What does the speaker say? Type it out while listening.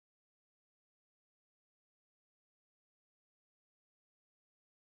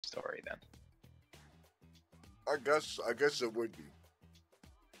story then. I guess it would be.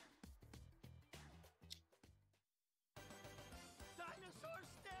 Dinosaur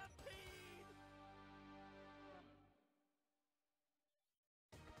stampede!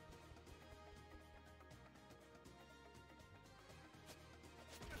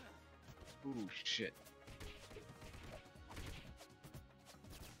 Ooh, shit.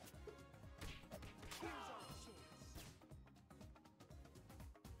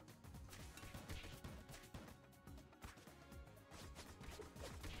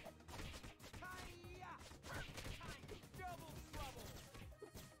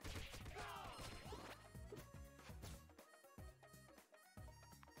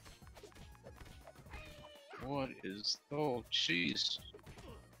 What is... Oh, jeez.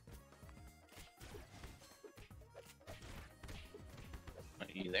 Are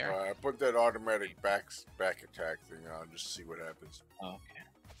you there? I put that automatic back attack thing on just to see what happens. Oh, okay.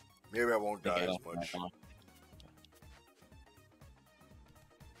 Maybe I won't die Yeah, as much.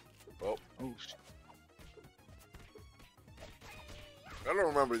 Oh, I don't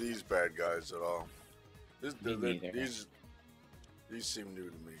remember these bad guys at all. Me neither. These seem new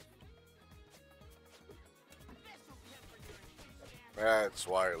to me. That's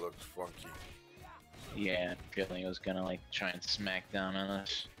why it looks funky. yeah, feeling it was gonna like try and smack down on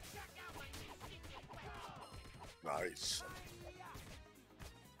us. Nice.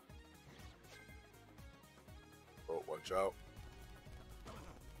 Oh, watch out.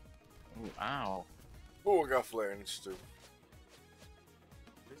 Ooh, ow. Oh, I got flares too.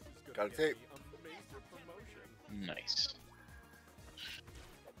 This is Gotta gonna tape. get me a major promotion. Nice.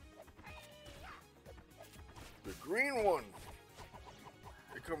 The green one.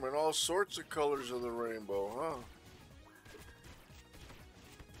 They come in all sorts of colors of the rainbow, huh?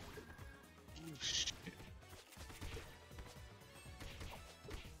 Ooh, shit.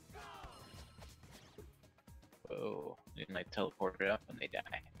 Whoa. Didn't I teleport it up and they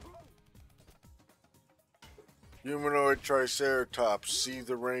die? Humanoid Triceratops, see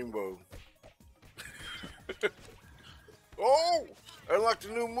the rainbow. Oh! I unlocked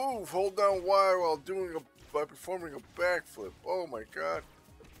a new move. Hold down Y while by performing a backflip. Oh my god.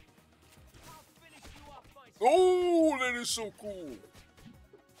 Oh, that is so cool.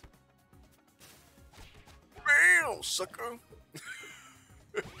 Bam, sucker.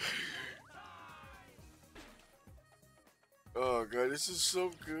 Oh god, this is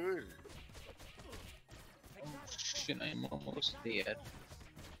so good. Oh shit, I'm almost dead.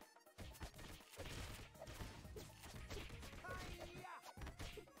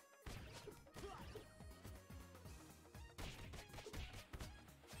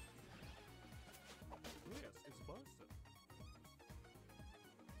 This is Boston.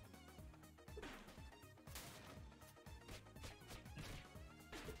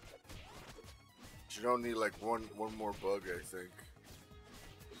 You don't need like one more bug, I think.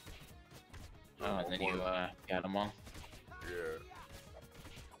 Oh, and then One you more. got them all? Yeah.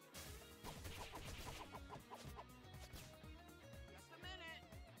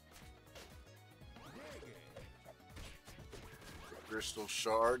 Crystal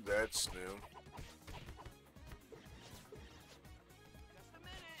shard, that's new.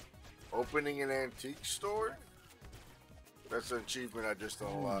 Opening an antique store? That's an achievement I just Oh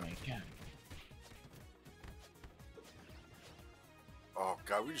unlocked. my god. Oh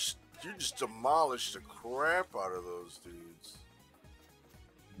god, you just demolished the crap out of those dudes.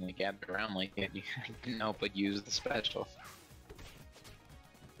 And they gathered around like that. You couldn't help but use the special.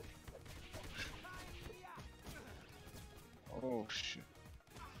 Oh shit.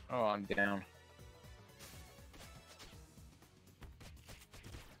 Oh, I'm down.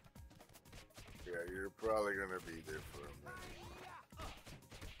 Yeah, you're probably gonna be there for a minute.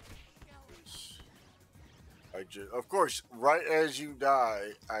 Of course, right as you die,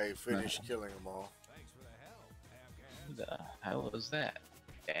 I finish killing them all. Who the hell is that?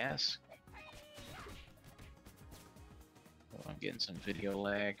 Gas? Oh, I'm getting some video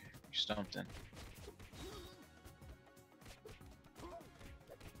lag or something.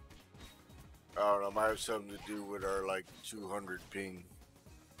 I don't know, might have something to do with our like 200 ping.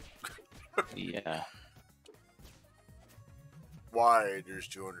 Yeah. Why there's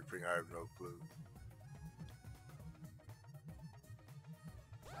 200 ping, I have no clue.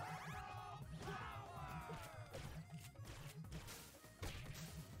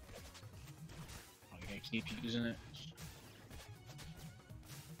 I'm gonna keep using it.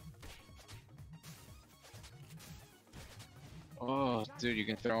 Oh, dude, you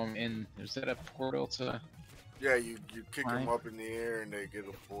can throw them in. Is that a portal to... Yeah, you kick them Fine. up in the air and they get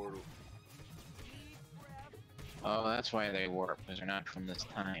a portal. Oh, that's why they warp, because they're not from this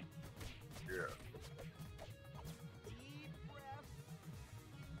time. Yeah.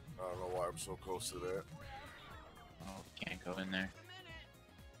 I don't know why I'm so close to that. Oh, can't go in there.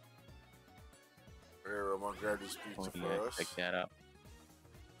 Here, I'm gonna grab this Oh, pizza yeah, for us. pick that up.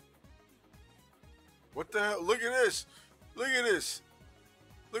 What the hell? Look at this! Look at this!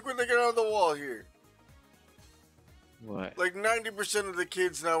 Look what they got on the wall here. What? Like 90% of the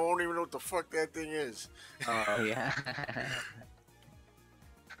kids now won't even know what the fuck that thing is. Oh, yeah.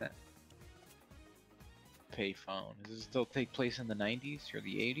 Payphone. Does it still take place in the 90s or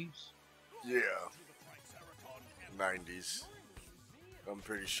the 80s? Yeah. 90s. I'm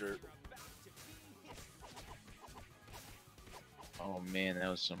pretty sure. Oh man, that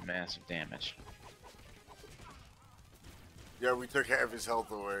was some massive damage. Yeah, we took half his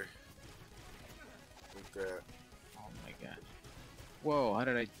health away. Like that. Oh my god. Whoa, how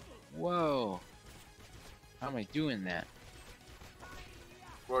did I... Whoa! How am I doing that?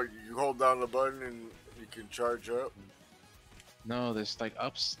 Well, you hold down the button and you can charge up. No, this like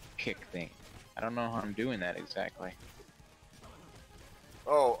ups kick thing. I don't know how I'm doing that exactly.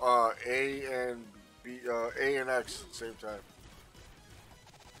 Oh, A and B, A and X at the same time.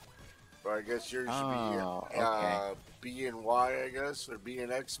 But I guess yours should Oh, be okay. B and Y, I guess, or B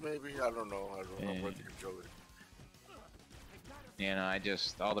and X maybe. I don't know. I don't know what the Yeah. controller. You know, I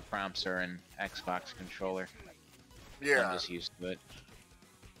just... All the prompts are in Xbox controller. Yeah. I'm just used to it.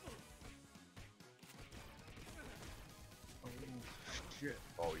 Oh, shit.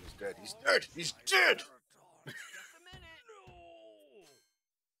 Oh, he's dead. He's dead. He's dead. Just a minute. No.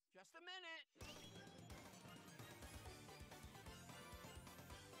 Just a minute.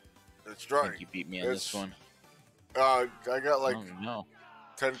 That's I right. think you beat me on this one. I got like Oh no.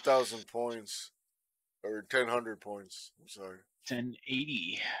 10,000 points, or 1,000 points. I'm sorry.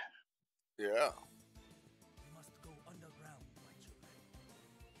 1080. Yeah. Must go underground, my children.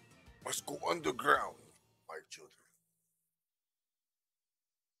 Must go underground, my children.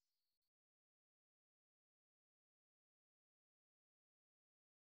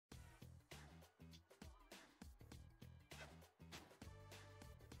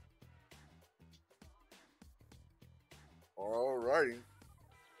 Alrighty.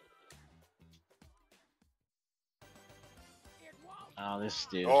 Oh, this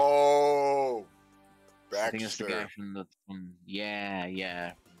dude. Oh, I think it's the guy Baxter. from the... yeah,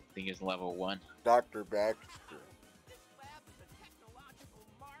 yeah. I think it's level 1. Dr. Baxter. This lab is a technological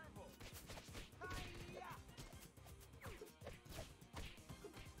marvel. Hi-ya!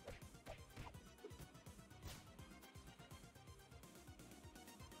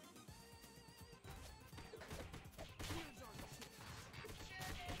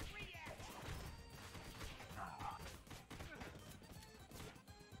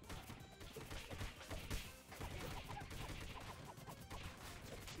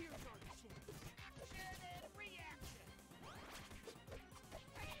 Here's our chance. Reaction. Here's our chance. Reaction.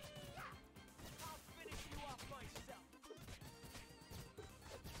 I'll finish you off myself.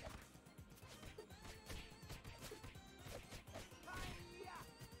 Hi-ya!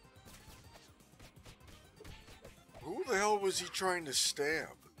 Who the hell was he trying to stab?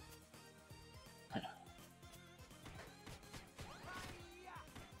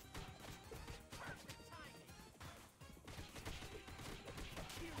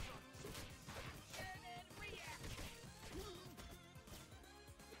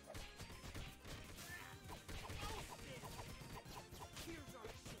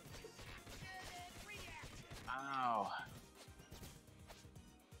 Ow.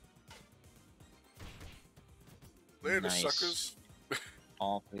 Later, Nice. suckers.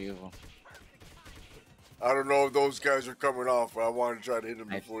 All 3 of them. I don't know if those guys are coming off, but I wanted to try to hit them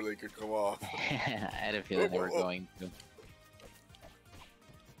I- before they could come off. I had a feeling they were going to.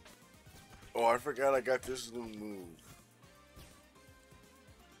 Oh, I forgot I got this new move.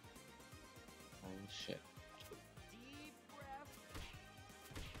 Oh shit.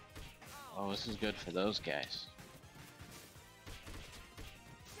 Oh, this is good for those guys.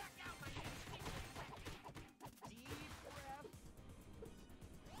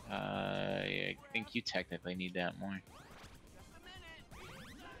 I think you technically need that more.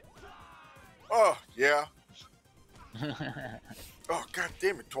 Oh, yeah. Oh, god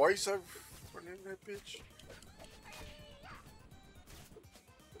damn it. Twice I've run in that bitch.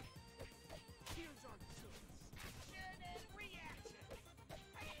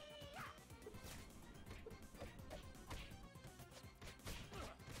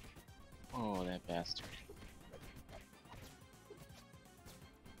 Oh, that bastard.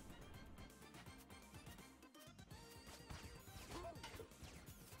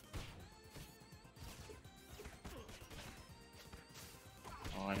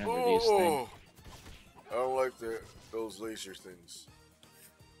 this thing. I don't like those laser things.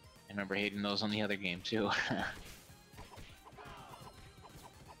 I remember hating those on the other game too.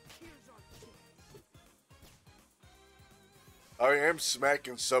 I am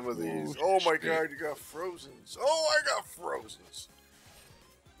smacking some of these. Oh, Oh my shit. god, you got Frozens. Oh, I got Frozens.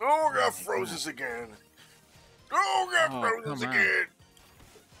 Oh, I got my Frozens again. Oh, I got Oh, Frozens come on. again.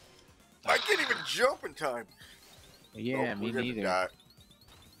 I can't even jump in time. Yeah, Oh, me we're gonna neither. die.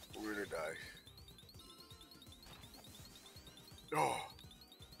 We're gonna die. Oh.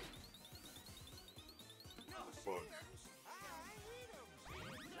 Fuck.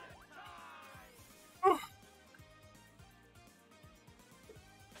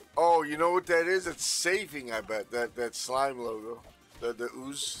 Oh, you know what that is? It's saving, I bet. That slime logo. The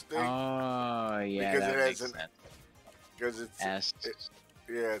ooze thing. Oh, yeah, Because that it has makes an- sense. Because it's S.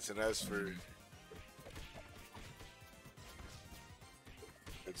 yeah, it's an S for.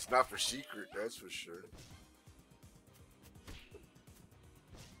 It's not for secret, that's for sure.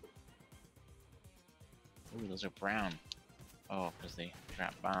 Ooh, those are brown. Oh, because they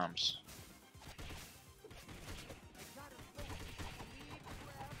drop bombs.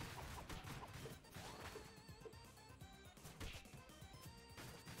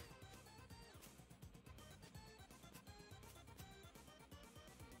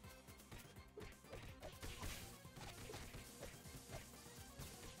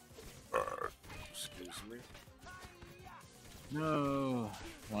 Excuse me. No.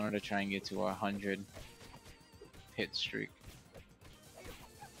 Wanted to try and get to 100 hit streak.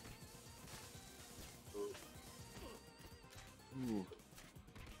 Ooh.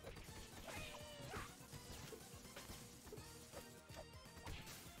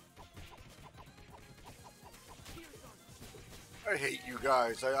 I hate you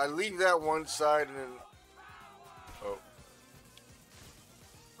guys. I leave that one side and then. Oh.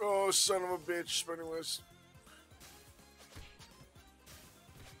 Oh, son of a bitch. But anyways.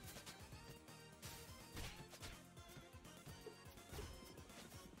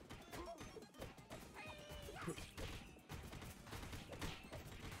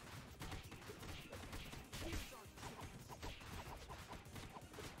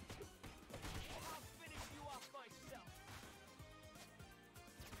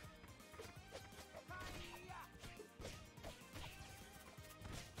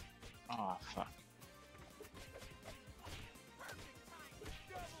 Oh, fuck.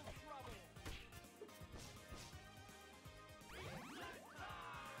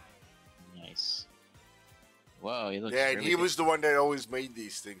 Nice. Whoa, he looks Yeah, and really he good. was the one that always made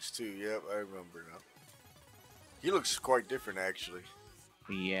these things too. Yep, I remember now. He looks quite different actually.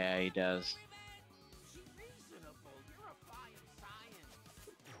 Yeah, he does.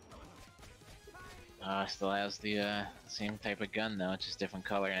 Still has the same type of gun though, just different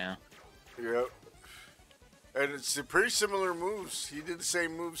color now. Yep. And it's pretty similar moves. He did the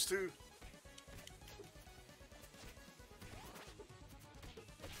same moves too.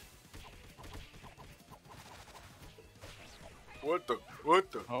 What the?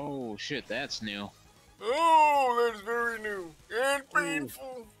 What the? Oh shit, that's new. Oh, that's very new and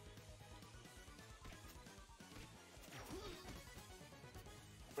painful.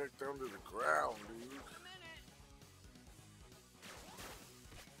 Back down to the ground, dude.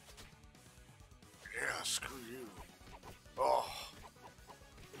 Yeah, screw you. Oh.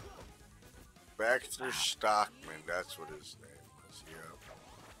 Baxter Stockman, that's what his name was, yeah.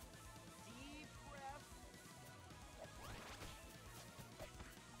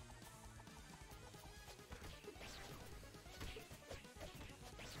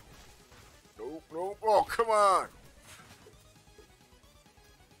 Nope, nope. Oh, come on.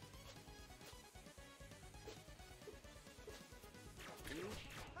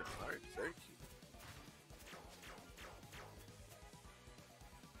 Alright, thank you.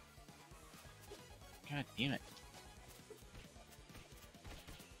 God damn it.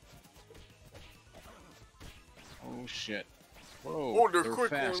 Oh shit. Whoa, Oh, they're they're quick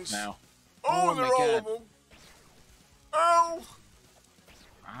fast ones. now. Oh, Oh they're my all God. of them. Ow!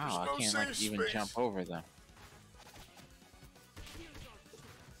 Wow, no I can't like safe even space. jump over them.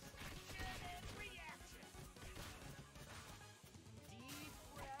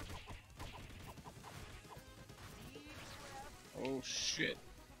 Oh shit.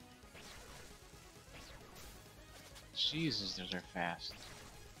 Jesus, those are fast.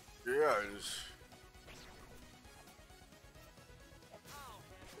 Yeah, it is.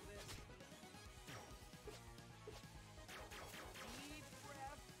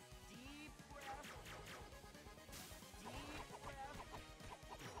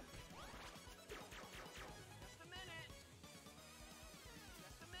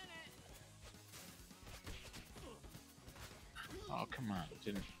 come on.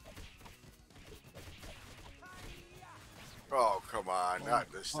 Didn't. Oh, come on, Oh,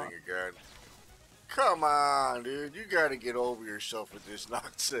 not this fuck. thing again. Come on, dude. You gotta get over yourself with this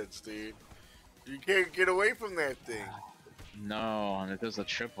nonsense, dude. You can't get away from that thing. No, and if there's a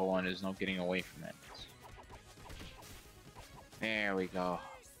triple one, there's no getting away from it. There we go.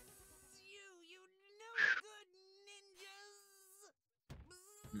 You no good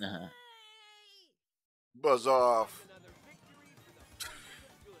ninjas. Nah. Buzz off.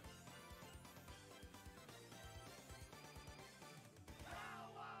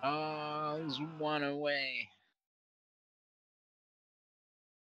 Oh, there's one away.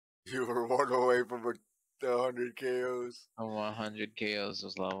 You were one away from the 100 KOs. Oh, 100 KOs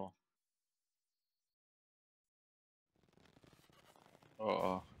this level.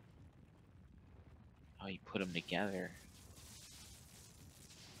 Oh. Oh, you put them together.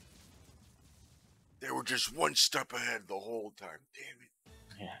 They were just one step ahead the whole time. Damn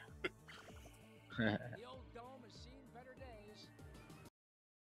it. Yeah. The